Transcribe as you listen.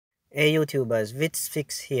Hey YouTubers, Vitz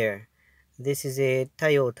Fix here. This is a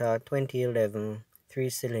Toyota 2011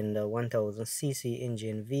 3-cylinder 1000cc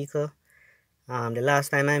engine vehicle. The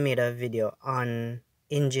last time I made a video on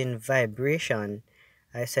engine vibration,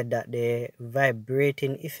 I said that the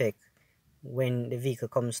vibrating effect when the vehicle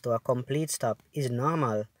comes to a complete stop is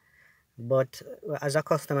normal. But as a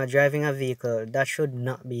customer driving a vehicle, that should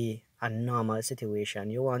not be a normal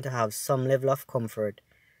situation. You want to have some level of comfort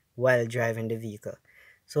while driving the vehicle.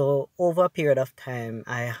 So over a period of time,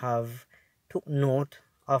 I have took note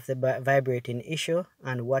of the vibrating issue,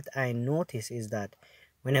 and what I notice is that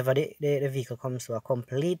whenever the vehicle comes to a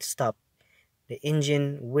complete stop, the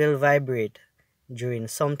engine will vibrate during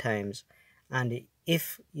sometimes. And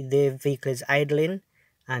if the vehicle is idling,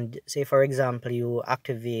 and say for example you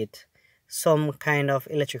activate some kind of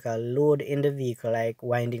electrical load in the vehicle, like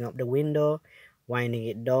winding up the window, winding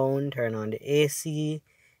it down, turn on the AC,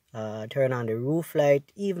 turn on the roof light,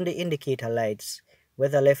 even the indicator lights,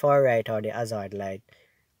 whether left or right, or the hazard light,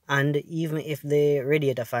 and even if the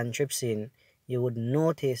radiator fan trips in, you would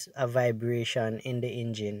notice a vibration in the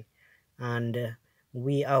engine. And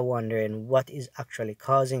we are wondering what is actually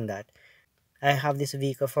causing that. I have this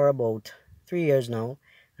vehicle for about 3 years now,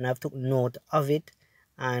 and I've took note of it,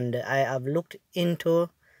 and I have looked into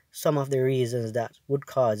some of the reasons that would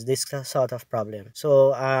cause this sort of problem. So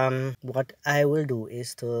what I will do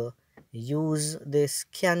is to use the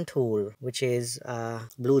scan tool, which is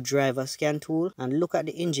blue driver scan tool, and look at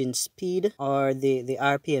the engine speed, or the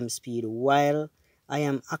RPM speed, while I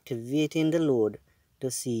am activating the load,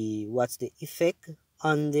 to see what's the effect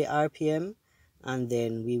on the RPM. And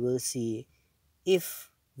then we will see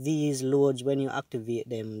if these loads, when you activate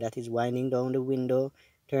them, that is winding down the window,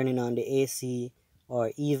 turning on the AC,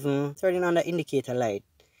 or even turning on the indicator light,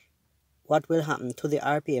 what will happen to the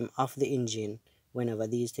RPM of the engine whenever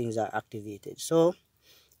these things are activated. So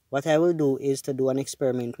what I will do is to do an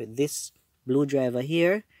experiment with this blue driver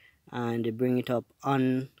here, and bring it up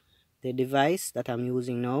on the device that I'm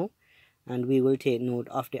using now, and we will take note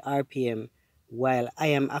of the RPM while I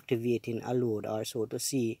am activating a load or so, to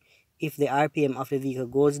see if the RPM of the vehicle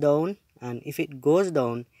goes down. And if it goes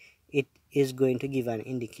down, it is going to give an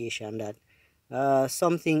indication that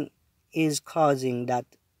something is causing that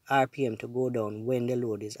RPM to go down when the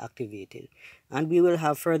load is activated. And we will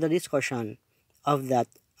have further discussion of that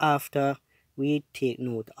after we take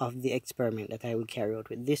note of the experiment that I will carry out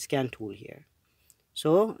with this scan tool here.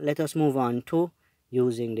 So let us move on to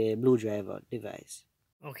using the blue driver device.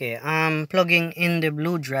 Okay, I'm plugging in the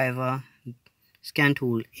blue driver scan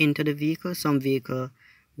tool into the vehicle. Some vehicle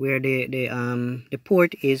where the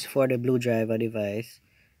port is for the blue driver device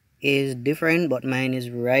is different, but mine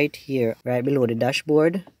is right here, right below the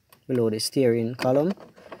dashboard, below the steering column.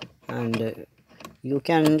 And you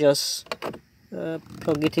can just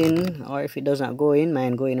plug it in, or if it does not go in,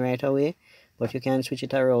 mine go in right away, but you can switch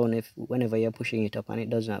it around if whenever you're pushing it up and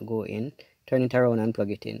it does not go in, turn it around and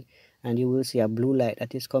plug it in, and you will see a blue light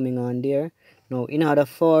that is coming on there. Now, in order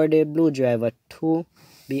for the blue driver to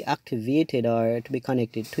be activated or to be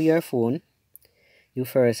connected to your phone, you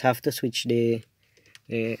first have to switch the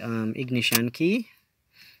ignition key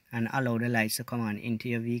and allow the lights to come on into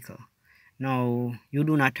your vehicle. Now, you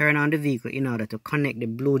do not turn on the vehicle in order to connect the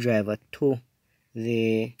blue driver to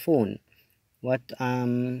the phone. What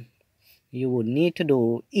you would need to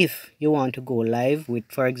do, if you want to go live with,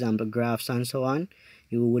 for example, graphs and so on,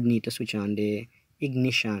 you would need to switch on the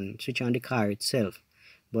ignition, switch on the car itself.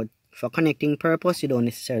 But for connecting purpose, you don't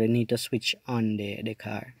necessarily need to switch on the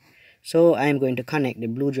car. So I'm going to connect the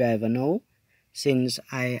blue driver now, since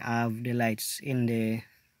I have the lights in the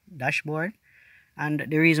dashboard. And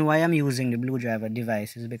the reason why I'm using the blue driver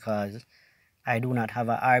device is because I do not have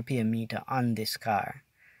a RPM meter on this car.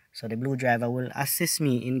 So the blue driver will assist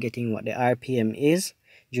me in getting what the RPM is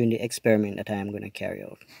during the experiment that I am going to carry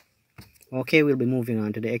out. Okay, we'll be moving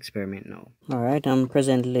on to the experiment now. Alright, I'm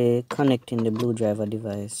presently connecting the blue driver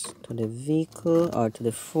device to the vehicle, or to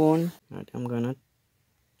the phone. Right, I'm going to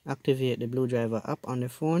activate the blue driver app on the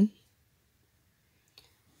phone.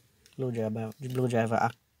 Blue driver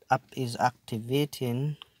app is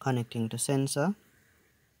activating, connecting to sensor.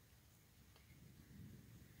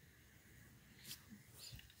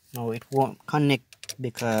 Now it won't connect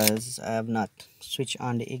because I have not switched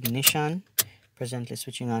on the ignition. Presently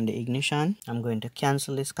switching on the ignition. I'm going to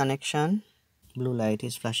cancel this connection. Blue light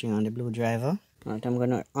is flashing on the blue driver. Alright, I'm going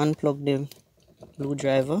to unplug the blue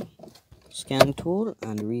driver scan tool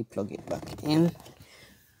and re-plug it back in.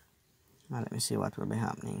 Now let me see what will be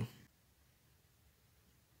happening.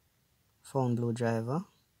 Phone blue driver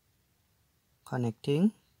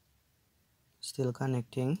connecting, still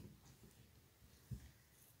connecting.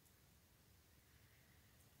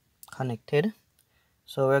 connected.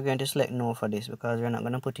 So we're going to select no for this because we're not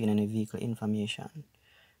going to put in any vehicle information.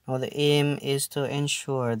 Now the aim is to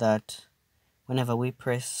ensure that whenever we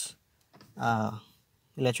press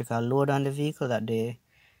electrical load on the vehicle, that the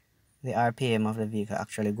RPM of the vehicle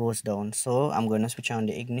actually goes down. So I'm going to switch on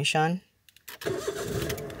the ignition.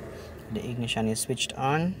 The ignition is switched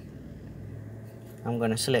on. I'm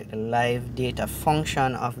going to select the live data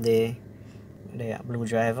function of the blue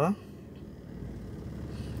driver.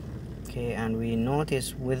 Okay, and we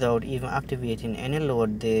notice without even activating any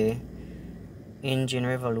load, the engine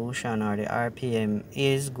revolution or the RPM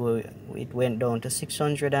is going, it went down to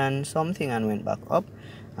 600 and something and went back up.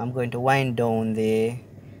 I'm going to wind down the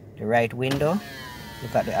right window.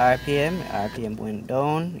 Look at the RPM. The RPM went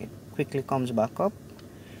down, it quickly comes back up.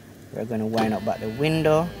 We're going to wind up back the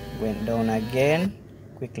window, went down again,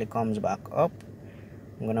 quickly comes back up.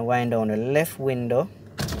 I'm going to wind down the left window,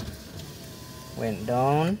 went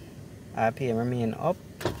down, RPM remain up,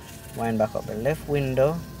 wind back up the left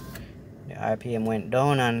window, the RPM went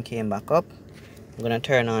down and came back up. I'm going to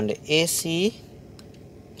turn on the AC,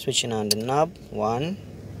 switching on the knob, 1,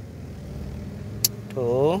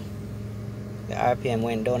 2, the RPM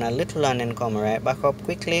went down a little and then come right back up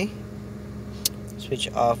quickly. Switch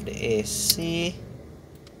off the AC.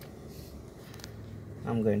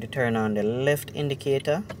 I'm going to turn on the left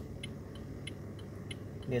indicator.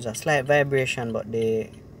 There's a slight vibration, but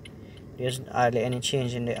there's hardly any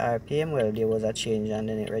change in the RPM. Well, there was a change and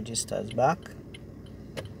then it registers back.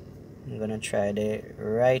 I'm gonna try the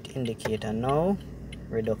right indicator now.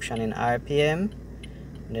 Reduction in RPM.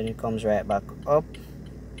 And then it comes right back up.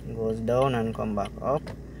 It goes down and come back up.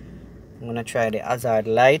 I'm gonna try the hazard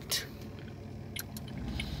light.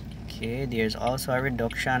 Okay, there's also a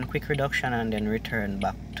reduction, quick reduction, and then return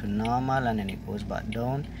back to normal, and then it goes back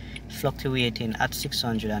down, fluctuating at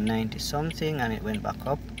 690 something, and it went back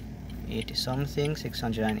up 80 something,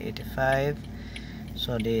 685.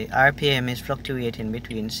 So the RPM is fluctuating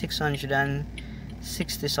between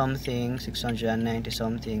 660 something, 690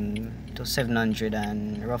 something to 700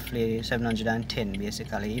 and roughly 710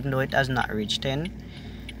 basically, even though it has not reached 10,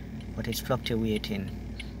 but it's fluctuating.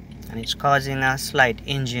 And it's causing a slight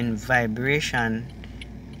engine vibration.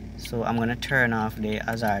 So I'm going to turn off the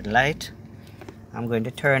hazard light. I'm going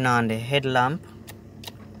to turn on the headlamp.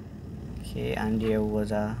 Okay, and there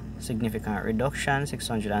was a significant reduction,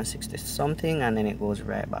 660 something, and then it goes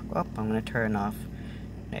right back up. I'm going to turn off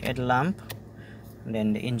the headlamp, and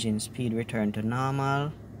then the engine speed return to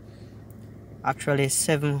normal. Actually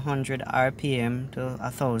 700 RPM to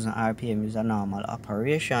 1000 RPM is a normal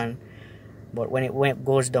operation. But when it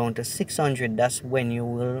goes down to 600, that's when you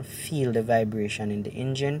will feel the vibration in the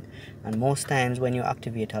engine. And most times when you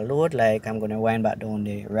activate a load, like I'm going to wind back down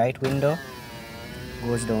the right window,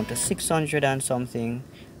 goes down to 600 and something,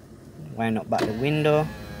 wind up back the window,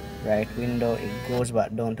 right window, it goes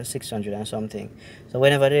back down to 600 and something. So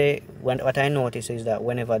what I notice is that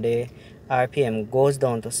whenever the RPM goes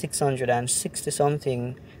down to 660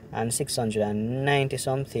 something and 690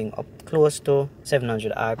 something, up close to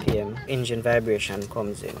 700 RPM, engine vibration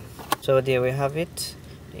comes in. So there we have it.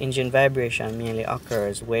 The engine vibration mainly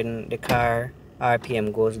occurs when the car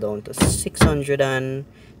RPM goes down to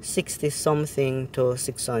 660 something to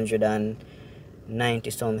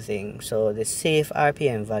 690 something. So the safe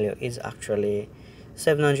RPM value is actually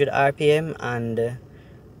 700 RPM and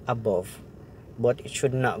above, but it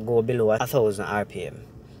should not go below 1000 RPM.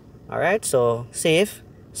 Alright, so safe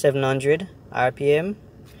 700 RPM,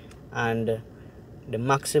 and the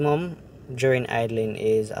maximum during idling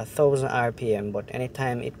is 1000 RPM, but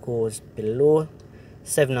anytime it goes below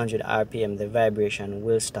 700 RPM, the vibration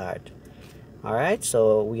will start. Alright,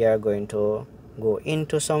 so we are going to go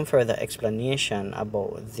into some further explanation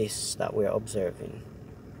about this that we're observing.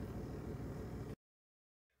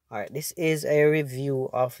 Alright, this is a review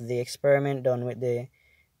of the experiment done with the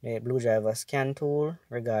Blue Driver scan tool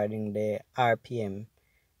regarding the RPM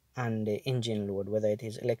and the engine load, whether it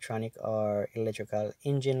is electronic or electrical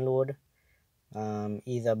engine load,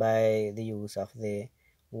 either by the use of the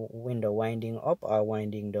window winding up or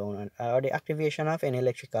winding down, or the activation of any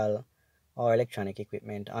electrical or electronic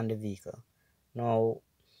equipment on the vehicle. Now,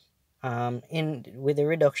 with the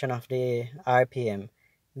reduction of the RPM,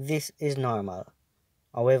 this is normal.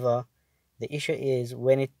 However, the issue is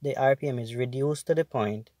when the RPM is reduced to the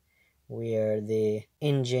point where the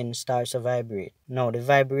engine starts to vibrate. Now the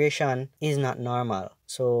vibration is not normal,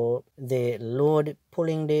 so the load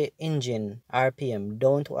pulling the engine RPM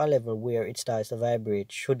down to a level where it starts to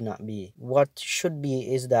vibrate should not be. What should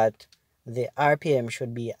be is that the RPM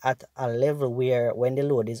should be at a level where when the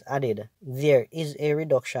load is added, there is a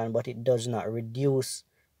reduction, but it does not reduce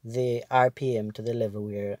the RPM to the level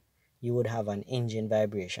where you would have an engine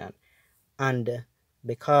vibration. And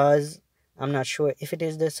because I'm not sure if it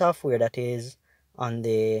is the software that is on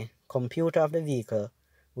the computer of the vehicle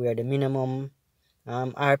where the minimum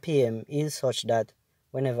RPM is such that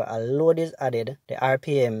whenever a load is added, the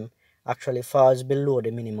RPM actually falls below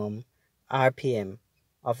the minimum RPM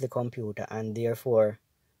of the computer, and therefore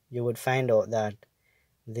you would find out that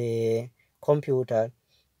the computer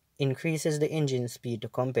increases the engine speed to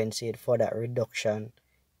compensate for that reduction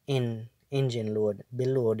in engine load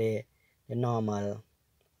below the normal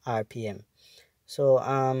RPM. So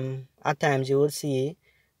at times you will see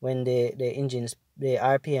when the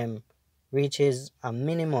RPM reaches a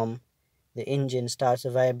minimum, the engine starts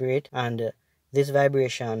to vibrate, and this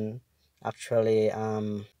vibration actually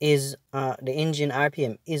is the engine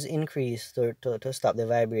RPM is increased to stop the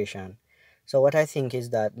vibration. So what I think is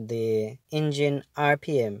that the engine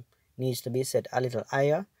RPM needs to be set a little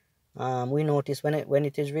higher. We notice when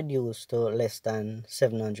it is reduced to less than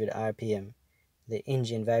 700 RPM, the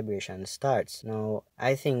engine vibration starts. Now,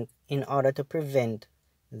 I think in order to prevent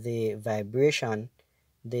the vibration,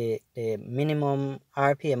 the minimum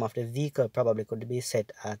RPM of the vehicle probably could be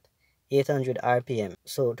set at 800 RPM,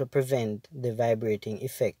 so to prevent the vibrating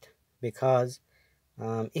effect, because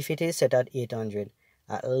if it is set at 800,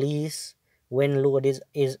 at least when load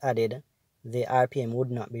is added, the RPM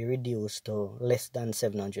would not be reduced to less than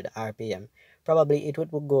 700 RPM. Probably it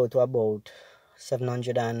would go to about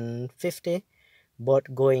 750,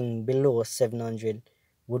 but going below 700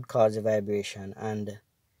 would cause a vibration, and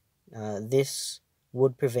this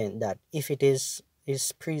would prevent that. If it is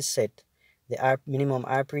preset, the minimum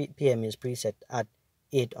RPM is preset at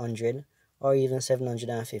 800 or even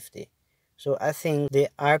 750. So I think the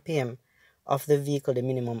RPM of the vehicle, the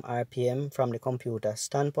minimum RPM from the computer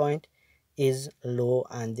standpoint, is low,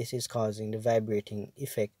 and this is causing the vibrating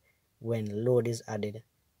effect when load is added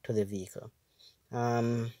to the vehicle.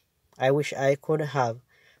 I wish I could have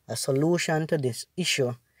a solution to this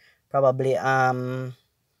issue. Probably Toyota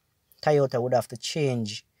would have to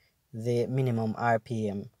change the minimum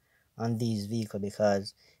RPM on these vehicles,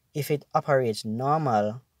 because if it operates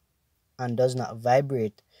normal and does not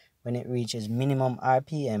vibrate when it reaches minimum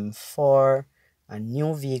RPM for a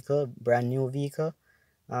new vehicle, brand new vehicle,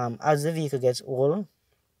 as the vehicle gets old,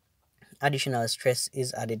 additional stress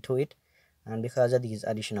is added to it, and because of these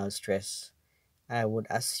additional stress, I would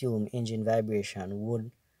assume engine vibration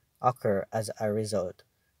would occur as a result.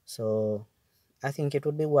 So I think it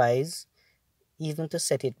would be wise even to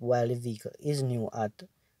set it while the vehicle is new at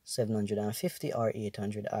 750 or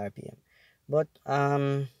 800 RPM. But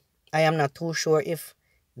I am not too sure if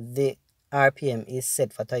the RPM is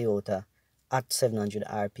set for Toyota at 700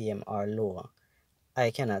 RPM or lower. I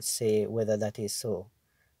cannot say whether that is so.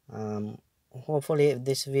 Hopefully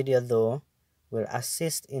this video though will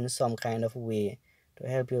assist in some kind of way to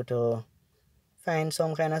help you to find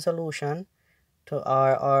some kind of solution to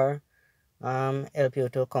or help you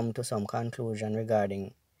to come to some conclusion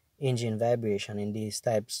regarding engine vibration in these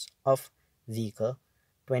types of vehicle.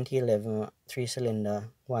 2011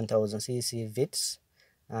 3-cylinder 1000cc Vitz,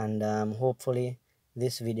 and hopefully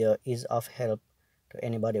this video is of help to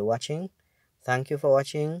anybody watching. Thank you for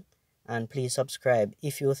watching, and please subscribe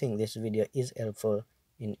if you think this video is helpful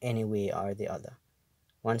in any way or the other.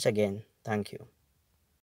 Once again, thank you.